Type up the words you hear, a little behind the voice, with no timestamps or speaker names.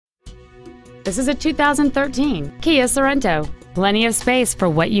This is a 2013 Kia Sorento. Plenty of space for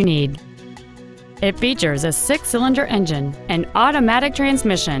what you need. It features a 6-cylinder engine, an automatic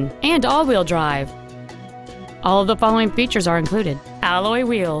transmission, and all-wheel drive. All of the following features are included: alloy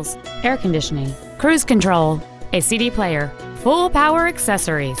wheels, air conditioning, cruise control, a CD player, full power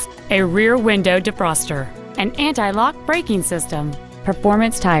accessories, a rear window defroster, an anti-lock braking system,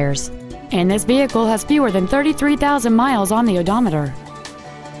 performance tires, and this vehicle has fewer than 33,000 miles on the odometer.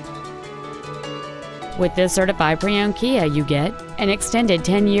 With this certified pre-owned Kia, you get an extended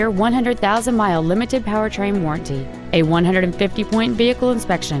 10-year, 100,000-mile limited powertrain warranty, a 150-point vehicle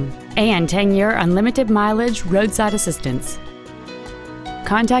inspection, and 10-year unlimited mileage roadside assistance.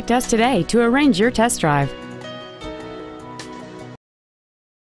 Contact us today to arrange your test drive.